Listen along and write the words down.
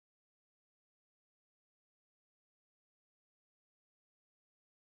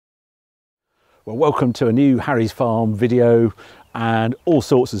Well, welcome to a new Harry's Farm video, and all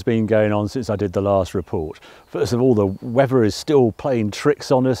sorts has been going on since I did the last report. First of all, the weather is still playing tricks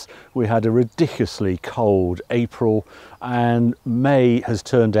on us. We had a ridiculously cold April, and May has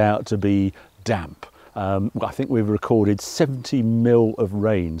turned out to be damp. I think we've recorded 70 mil of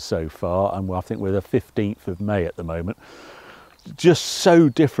rain so far, and I think we're the 15th of May at the moment. Just so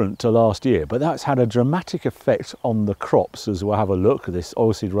different to last year, but that's had a dramatic effect on the crops as we'll have a look at this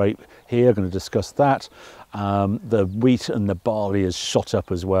oilseed rape here. Going to discuss that. The wheat and the barley has shot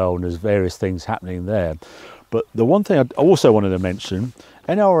up as well, and there's various things happening there. But the one thing I also wanted to mention,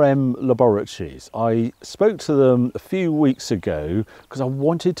 NRM Laboratories. I spoke to them a few weeks ago because I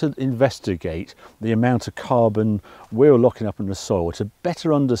wanted to investigate the amount of carbon we're locking up in the soil to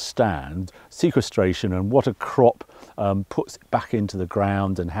better understand sequestration and what a crop puts back into the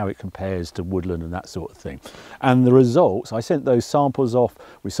ground and how it compares to woodland and that sort of thing. And the results, I sent those samples off.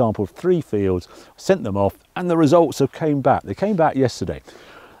 We sampled 3 fields, sent them off, and the results have came back. They came back yesterday.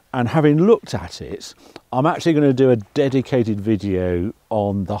 And having looked at it, I'm actually going to do a dedicated video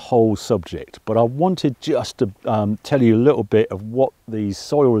on the whole subject, but I wanted just to tell you a little bit of what these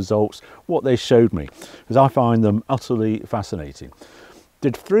soil results, what they showed me, because I find them utterly fascinating.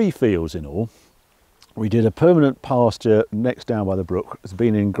 Did 3 fields in all. We did a permanent pasture next down by the brook. It's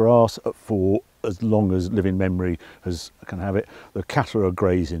been in grass for as long as living memory can have it. The cattle are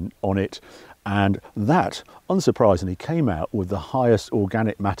grazing on it, and that, unsurprisingly, came out with the highest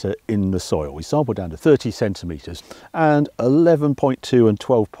organic matter in the soil. We sampled down to 30 centimetres and 11.2 and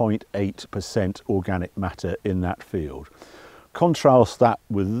 12.8% organic matter in that field. Contrast that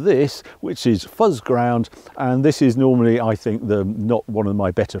with this, which is fuzz ground, and this is normally, I think, not one of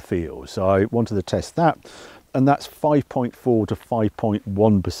my better fields. So I wanted to test that, and that's 5.4 to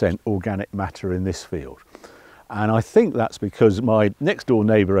 5.1% organic matter in this field. And I think that's because my next door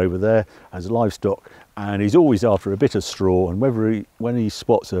neighbour over there has livestock, and he's always after a bit of straw, and when he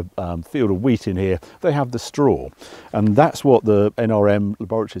spots a field of wheat in here, they have the straw. And that's what the NRM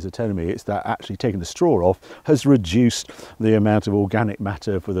laboratories are telling me. It's that actually taking the straw off has reduced the amount of organic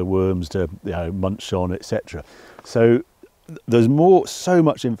matter for the worms to munch on, etc. So there's so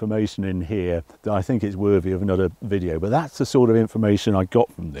much information in here that I think it's worthy of another video, but that's the sort of information I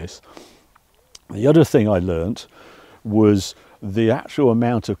got from this. The other thing I learnt was the actual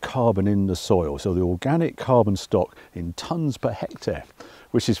amount of carbon in the soil, so the organic carbon stock in tonnes per hectare,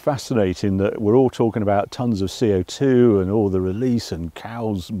 which is fascinating that we're all talking about tonnes of CO2 and all the release and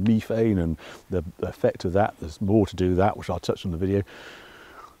cows' methane and the effect of that. There's more to do that, which I'll touch on in the video.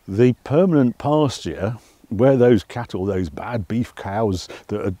 The permanent pasture, where those cattle, those bad beef cows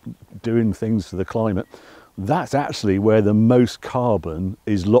that are doing things to the climate, that's actually where the most carbon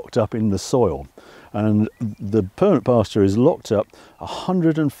is locked up in the soil. And the permanent pasture is locked up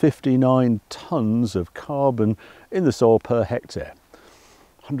 159 tonnes of carbon in the soil per hectare.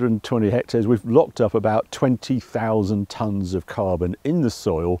 120 hectares, we've locked up about 20,000 tonnes of carbon in the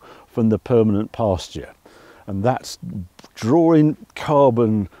soil from the permanent pasture. And that's drawing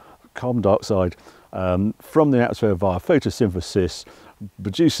carbon dioxide from the atmosphere via photosynthesis,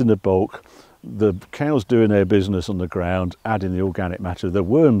 producing the bulk. The cows doing their business on the ground, adding the organic matter, the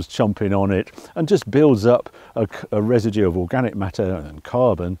worms chomping on it, and just builds up a residue of organic matter and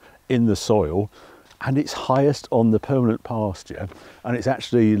carbon in the soil. And it's highest on the permanent pasture, and it's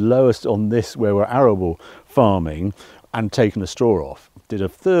actually lowest on this where we're arable farming and taking the straw off. Did a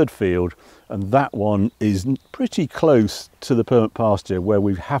 3rd field, and that one is pretty close to the permanent pasture where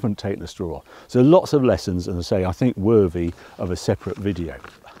we haven't taken the straw off. So lots of lessons, and I think worthy of a separate video.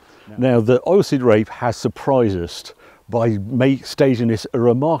 Now, the oilseed rape has surprised us by staging this a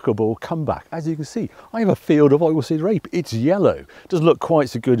remarkable comeback. As you can see, I have a field of oilseed rape. It's yellow. It doesn't look quite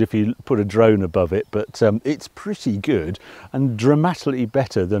so good if you put a drone above it, but it's pretty good and dramatically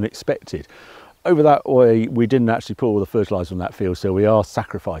better than expected. Over that way, we didn't actually put all the fertiliser on that field, so we are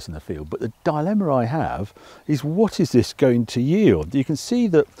sacrificing the field. But the dilemma I have is, what is this going to yield? You can see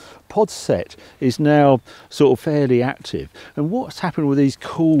that pod set is now sort of fairly active. And what's happened with these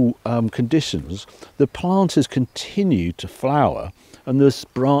cool conditions, the plant has continued to flower, and there's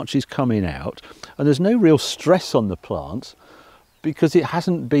branches coming out, and there's no real stress on the plant, because it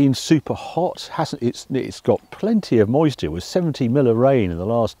hasn't been super hot, it's got plenty of moisture. With 70 mil of rain in the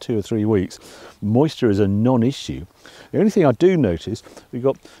last 2 or 3 weeks, moisture is a non-issue. The only thing I do notice, we've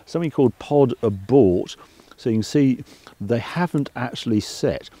got something called pod abort, so you can see they haven't actually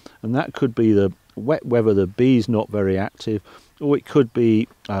set, and that could be the wet weather, the bee's not very active, or it could be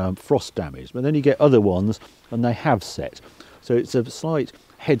frost damage. But then you get other ones and they have set, so it's a slight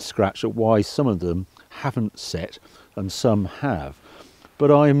head scratch at why some of them haven't set and some have. But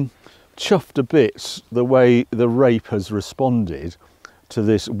I'm chuffed a bit the way the rape has responded to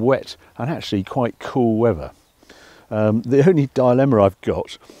this wet and actually quite cool weather. The only dilemma I've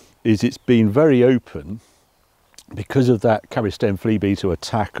got is it's been very open because of that cabbage stem flea beetle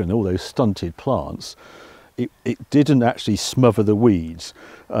attack and all those stunted plants. It didn't actually smother the weeds,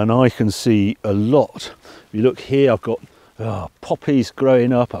 and I can see a lot. If you look here, I've got poppies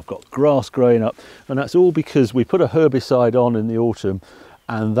growing up, I've got grass growing up, and that's all because we put a herbicide on in the autumn,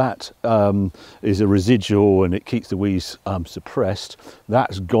 and that is a residual and it keeps the weeds suppressed.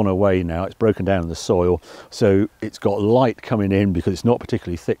 That's gone away now, it's broken down in the soil, so it's got light coming in because it's not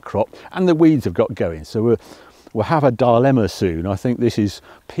particularly thick crop, and the weeds have got going. So we'll have a dilemma soon. I think this is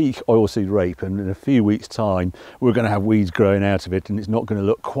peak oilseed rape, and in a few weeks' time we're going to have weeds growing out of it, and it's not going to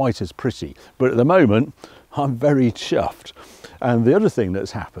look quite as pretty. But at the moment, I'm very chuffed. And the other thing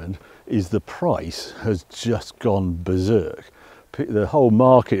that's happened is the price has just gone berserk. The whole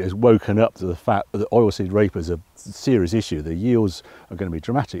market has woken up to the fact that oilseed rape is a serious issue. The yields are going to be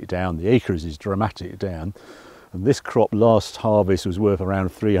dramatically down, the acreage is dramatically down, and this crop last harvest was worth around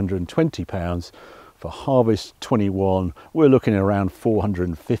 £320. For harvest 21, we're looking at around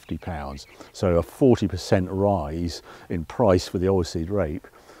 £450, so a 40% rise in price for the oilseed rape,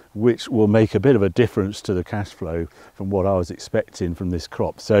 which will make a bit of a difference to the cash flow from what I was expecting from this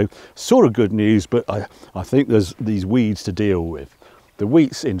crop. So sort of good news, but I think there's these weeds to deal with. The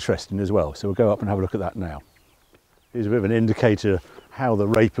wheat's interesting as well, so we'll go up and have a look at that now. Here's a bit of an indicator how the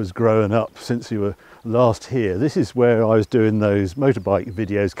rape has grown up since we were last here. This is where I was doing those motorbike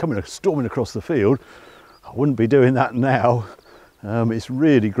videos, storming across the field. I wouldn't be doing that now. It's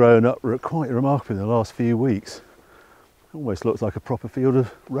really grown up quite remarkably in the last few weeks. Almost looks like a proper field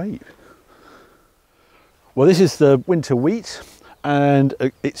of rape. Well, this is the winter wheat, and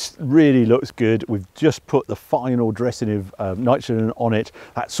it really looks good. We've just put the final dressing of nitrogen on it.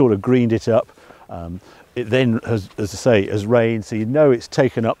 That sort of greened it up. It then has, as I say, has rained, so you know it's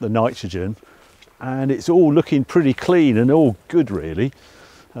taken up the nitrogen, and it's all looking pretty clean and all good really.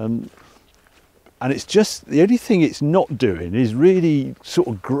 And it's just, the only thing it's not doing is really sort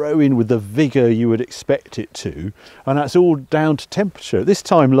of growing with the vigour you would expect it to, and that's all down to temperature. This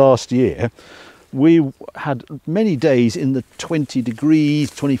time last year we had many days in the 20 degrees,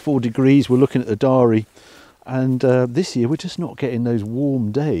 24 degrees, we're looking at the diary, and this year we're just not getting those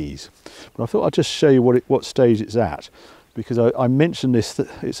warm days. But I thought I'd just show you what stage it's at, because I mentioned this, that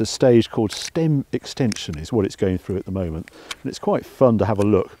it's a stage called stem extension is what it's going through at the moment, and it's quite fun to have a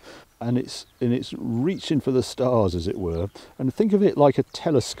look. And it's reaching for the stars, as it were. And think of it like a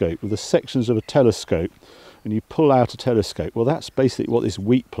telescope, with the sections of a telescope, and you pull out a telescope. Well, that's basically what this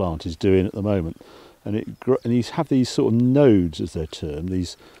wheat plant is doing at the moment. And you have these sort of nodes, as they're termed,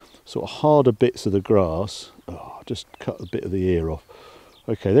 these sort of harder bits of the grass. Oh, I just cut a bit of the ear off.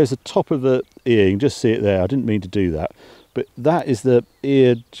 Okay, there's the top of the ear, you can just see it there. I didn't mean to do that. But that is the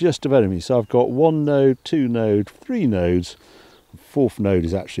ear just developing. So I've got 1 node, 2 node, 3 nodes. Fourth node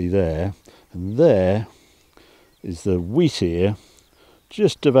is actually there, and there is the wheat ear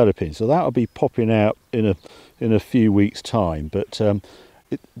just developing, so that'll be popping out in a few weeks time. But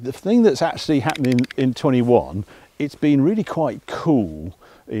the thing that's actually happening in 21, it's been really quite cool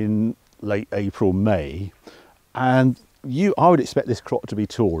in late April, May, and I would expect this crop to be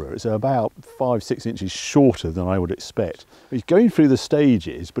taller. It's about 5-6 inches shorter than I would expect. It's going through the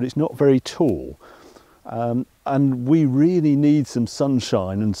stages, but it's not very tall. And we really need some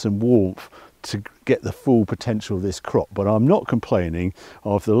sunshine and some warmth to get the full potential of this crop. But I'm not complaining.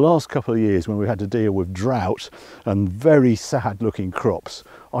 After the last couple of years when we had to deal with drought and very sad looking crops,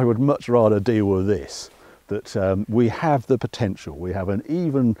 I would much rather deal with this. That we have the potential. We have an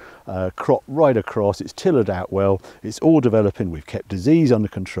even crop right across. It's tilled out well. It's all developing. We've kept disease under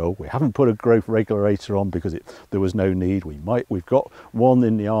control. We haven't put a growth regulator on because there was no need. We've got one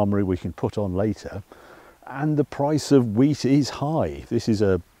in the armoury we can put on later. And the price of wheat is high. This is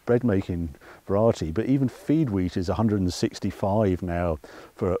a bread making variety, but even feed wheat is 165 now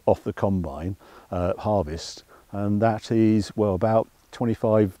for off the combine harvest, and that is, well, about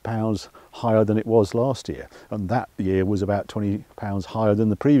 £25 higher than it was last year, and that year was about £20 higher than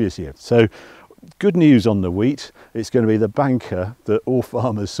the previous year. So good news on the wheat. It's going to be the banker that all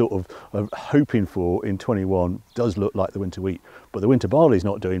farmers sort of are hoping for in 21. Does look like the winter wheat, but the winter barley is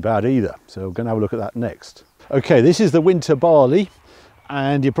not doing bad either, so we're going to have a look at that next. Okay, this is the winter barley,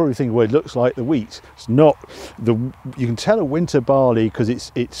 and you're probably thinking, well, it looks like the wheat. It's not. You can tell a winter barley because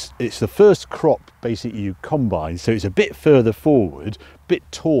it's the first crop basically you combine, so it's a bit further forward, a bit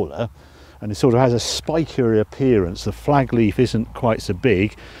taller, and it sort of has a spikier appearance. The flag leaf isn't quite so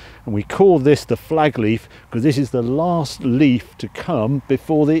big, and we call this the flag leaf because this is the last leaf to come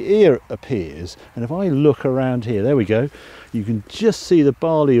before the ear appears. And if I look around here, there we go, you can just see the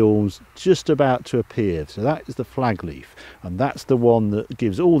barley awls just about to appear. So that is the flag leaf, and that's the one that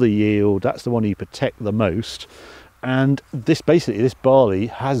gives all the yield. That's the one you protect the most. And this barley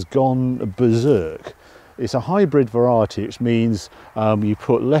has gone berserk. It's a hybrid variety, which means you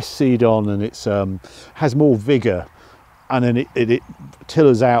put less seed on and it's has more vigour, and then it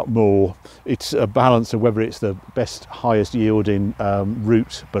tillers out more. It's a balance of whether it's the best, highest yielding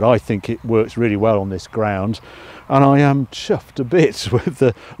root, but I think it works really well on this ground. And I am chuffed to bits with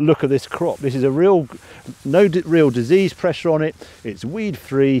the look of this crop. This is no real disease pressure on it. It's weed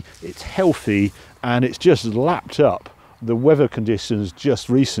free, it's healthy, and it's just lapped up the weather conditions just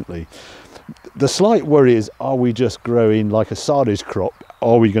recently. The slight worry is, are we just growing like a silage crop?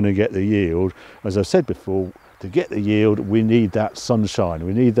 Are we going to get the yield? As I've said before, to get the yield, we need that sunshine.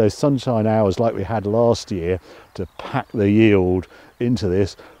 We need those sunshine hours like we had last year to pack the yield into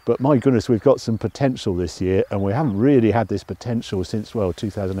this. But my goodness, we've got some potential this year, and we haven't really had this potential since, well,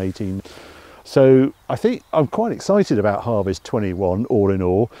 2018. So I think I'm quite excited about Harvest 21, all in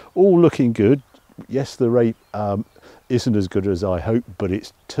all looking good. Yes, the rate isn't as good as I hoped, but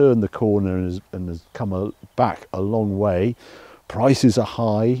it's turned the corner and has come back a long way. Prices are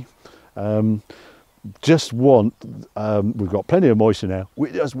high. We've got plenty of moisture now.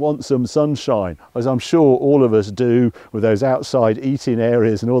 We just want some sunshine, as I'm sure all of us do, with those outside eating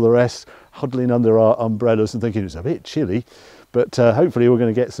areas and all the rest, huddling under our umbrellas and thinking it's a bit chilly. But hopefully we're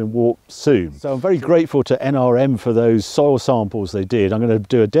going to get some warmth soon. So I'm very grateful to NRM for those soil samples they did. I'm going to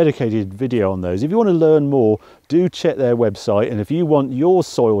do a dedicated video on those. If you want to learn more, do check their website. And if you want your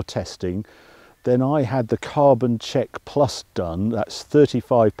soil testing, then I had the Carbon Check Plus done. That's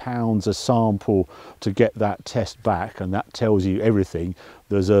 £35 a sample to get that test back, and that tells you everything.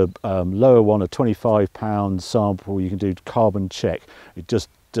 There's a lower one, a £25 sample you can do Carbon Check. It just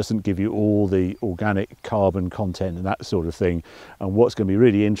doesn't give you all the organic carbon content and that sort of thing. And what's going to be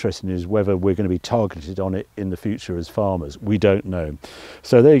really interesting is whether we're going to be targeted on it in the future as farmers. We don't know.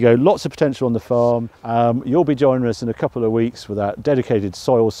 So there you go, lots of potential on the farm. You'll be joining us in a couple of weeks with that dedicated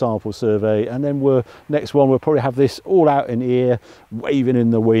soil sample survey, and then next one we'll probably have this all out in ear, waving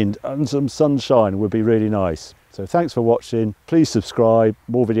in the wind, and some sunshine would be really nice. So thanks for watching. Please subscribe.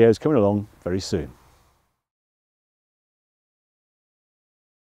 More videos coming along very soon.